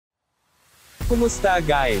Kumusta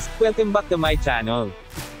guys? Welcome back to my channel.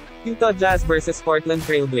 Utah Jazz vs Portland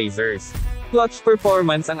Trailblazers. Clutch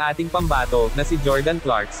performance ang ating pambato na si Jordan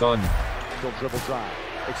Clarkson. Dribble drive,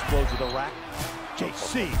 explodes to the rack.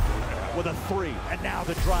 JC with a three, and now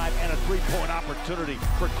the drive and a three-point opportunity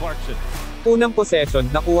for Clarkson. Unang possession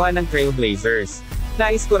nakuha ng Trailblazers.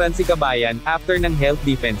 Naiskoran si Kabayan after ng help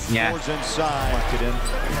defense niya.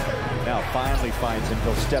 Now finally finds him.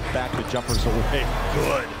 He'll step back, the jumper's away.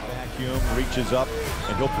 Good. Vacuum reaches up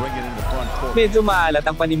and he'll bring it in the front court. Medyo maalat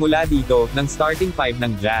ang panimula dito ng starting five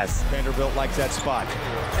ng Jazz. Vanderbilt likes that spot.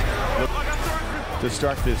 To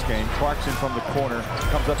start this game, Clarkson from the corner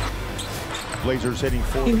comes up. Blazers hitting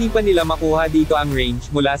forward. Hindi pa nila makuha dito ang range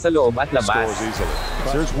mula sa loob at labas.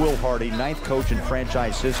 There's Will Hardy, 9th coach in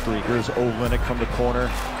franchise history. Here's Olynyk from the corner.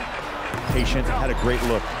 Patient, had a great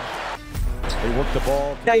look. They work the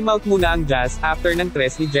ball. Timeout muna ang Jazz after ng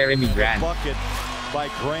tres ni Jeremy Grant. Bucket by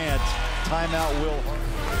Grant. Timeout Will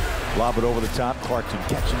Hardy. Lob it over the top. Clarkson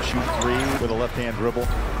catch and shoot three with a left-hand dribble.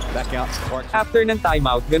 Back out Clarkson. After ng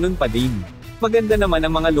timeout, ganun pa din. Maganda naman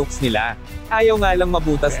ang mga looks nila. Ayaw nga lang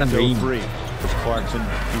mabutas ng rim. Clarkson,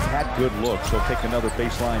 he's had good looks. He'll take another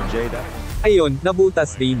baseline Jada. Ayun,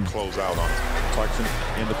 nabutas din. Close out on Clarkson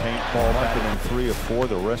in the paint. Ball back in 3 of 4.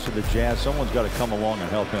 The rest of the Jazz, someone's got to come along and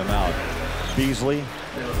help him out. Beasley,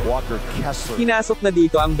 Walker, Kessler. Hinasok na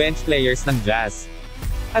dito ang bench players ng Jazz.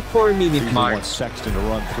 At 4-minute mark. Wants Sexton to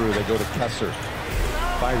run through. They go to Kessler.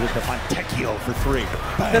 Fires it to Fontecchio for 3.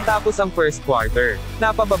 Bang. Natapos ang first quarter.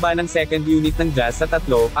 Napababa ng second unit ng Jazz sa 3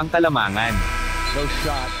 ang kalamangan. No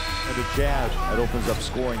shot. And the Jazz, that opens up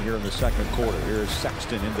scoring here in the second quarter. Here's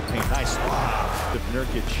Sexton in the paint. Nice spot.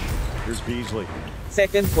 Nurkic. Here's Beasley.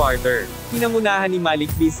 Second quarter. Pinangunahan ni Malik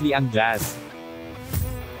Beasley ang Jazz.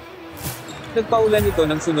 Nagpaulan ito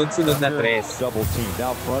ng sunod-sunod na tres. Double team.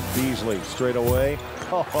 Out front, Beasley. Straight away.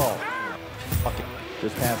 Oh. Okay.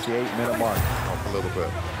 Just past the 8-minute mark. Up a little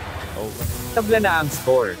bit. Tabla na ang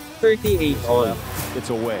score. 38 all.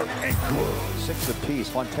 It's away. And good. 6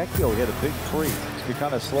 apiece. Fontecchio hit a big three. He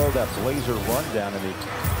kind of slowed that Blazer run down in the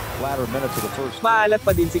latter minutes of the first. Maalat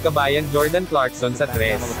pa din si Kabayan Jordan Clarkson sa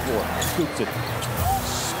tres. Scoops it.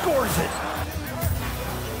 Scores it.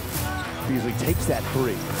 Beasley takes that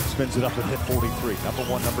three. Spins it up and hit 43. Number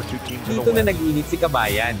 1, number 2 teams in the West. Dito na nag-init si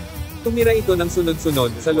Kabayan. Tumira ito ng sunod-sunod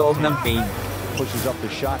sa loob ng paint. Pushes up the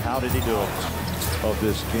shot. How did he do it? Of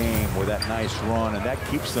this game with that nice run, and that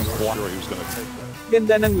keeps them quiet. He was going to take that.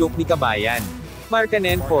 Ganda ng look ni Kabayan.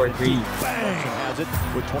 Markkanen for 3. Bang! Has it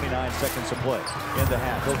with 29 seconds to play. In the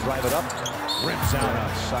half, he'll drive it up. Rims out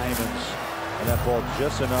on Simons. And that ball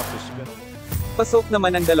just enough to spin. Pasok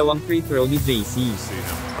naman ang dalawang free throw ni JC.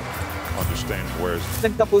 Understand where's.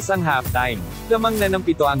 Nagtapos ang halftime. Lamang na ng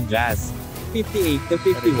 7 ang Jazz.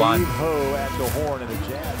 58-51. At the horn in the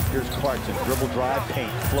Jazz. Here's Clarkson. Dribble drive,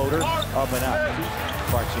 paint, floater, up and out.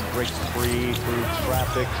 Clarkson breaks free through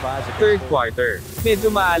traffic. Third quarter.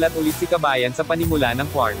 Medyo maalat ulit si Kabayan sa panimula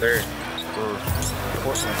ng quarter.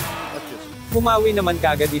 Bumawi naman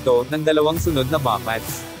kagad ito ng dalawang sunod na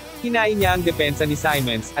buckets. Hinain niya ang depensa ni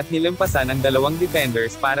Simons at nilampasan ang dalawang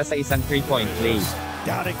defenders para sa isang 3-point play.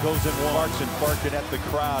 Down it goes in Clarkson, barking at the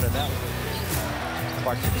crowd, and that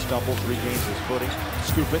Clarkson stumbles, regains his footing,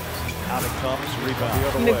 scoop it, out it comes, rebound the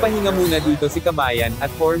other way. Pinagpahinga muna dito si Kabayan at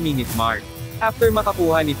 4-minute mark. After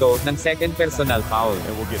makakuha nito ng second personal foul.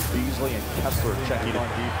 And we'll get Beasley and Kessler checking on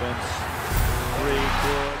defense. 3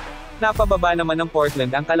 good. Napababa naman ng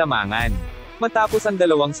Portland ang kalamangan. Matapos ang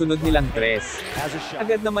dalawang sunod nilang tres.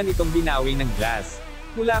 Agad naman itong binawi ng Jazz.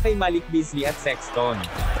 Mula kay Malik Beasley at Sexton.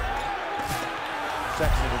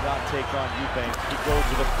 Sexton did not take on Eubanks. He goes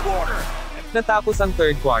to the corner. Natapos ang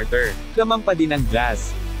third quarter. Lamang pa din ang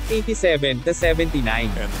Jazz. 87-79.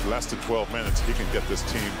 And less than 12 minutes, he can get this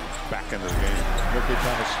team back into the game. Nurkic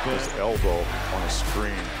on a spin. His elbow on a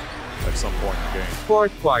screen at some point in the game.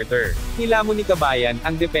 Fourth quarter. Nilamon ni Kabayan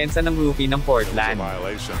ang depensa ng rookie ng Portland.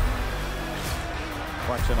 Violation.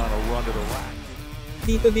 Clarkson on a run to the rack.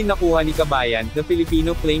 Dito din nakuha ni Kabayan, the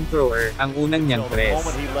Filipino flamethrower, ang unang niyang The tres.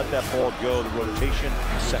 moment he let that ball go, the rotation,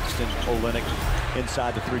 Sexton, Olynyk,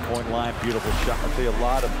 inside the three-point line, beautiful shot. I see a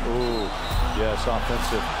lot of, yes,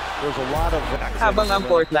 offensive. There's a lot of. Habang ang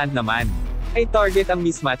Portland naman, ay target ang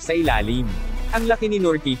mismatch sa ilalim. Ang laki ni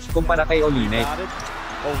Nurkic kumpara kay Olynyk.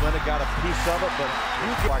 Olynyk got a piece of it, but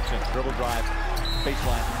Clarkson, dribble drive,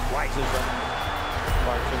 baseline, rises up.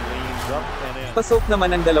 Clarkson leans up and in. Pasok naman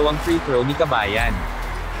ang dalawang free throw ni Kabayan.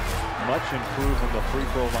 Much improved from the free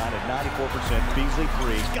throw line at 94%. Beasley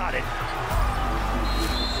 3, got it.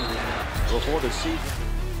 Before the season.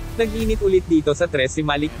 Nag-init ulit dito sa tres si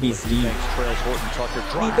Malik Beasley.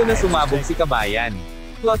 Dito na sumabog si Kabayan.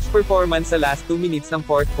 Clutch performance sa last 2 minutes ng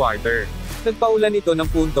 4th quarter. Nagpaulan ito ng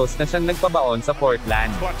puntos na siyang nagpabaon sa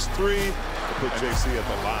Portland. Clutch 3 to put JC at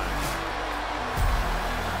the line.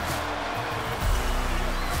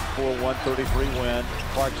 For 133 win,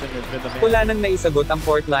 Clarkson has been the man. Wala nang naisagot ang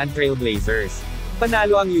Portland Trailblazers.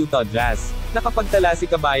 Panalo ang Utah Jazz. Nakapagtala si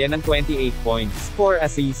Kabayan ng 28 points, 4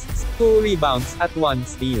 assists, 2 rebounds, at 1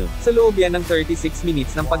 steal. Sa loob yan ng 36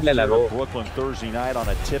 minutes ng paglalaro. Brooklyn Thursday night on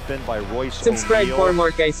a tip-in by Royce Subscribe O'Neal. for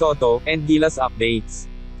more kay Soto and Gilas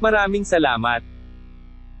updates. Maraming salamat.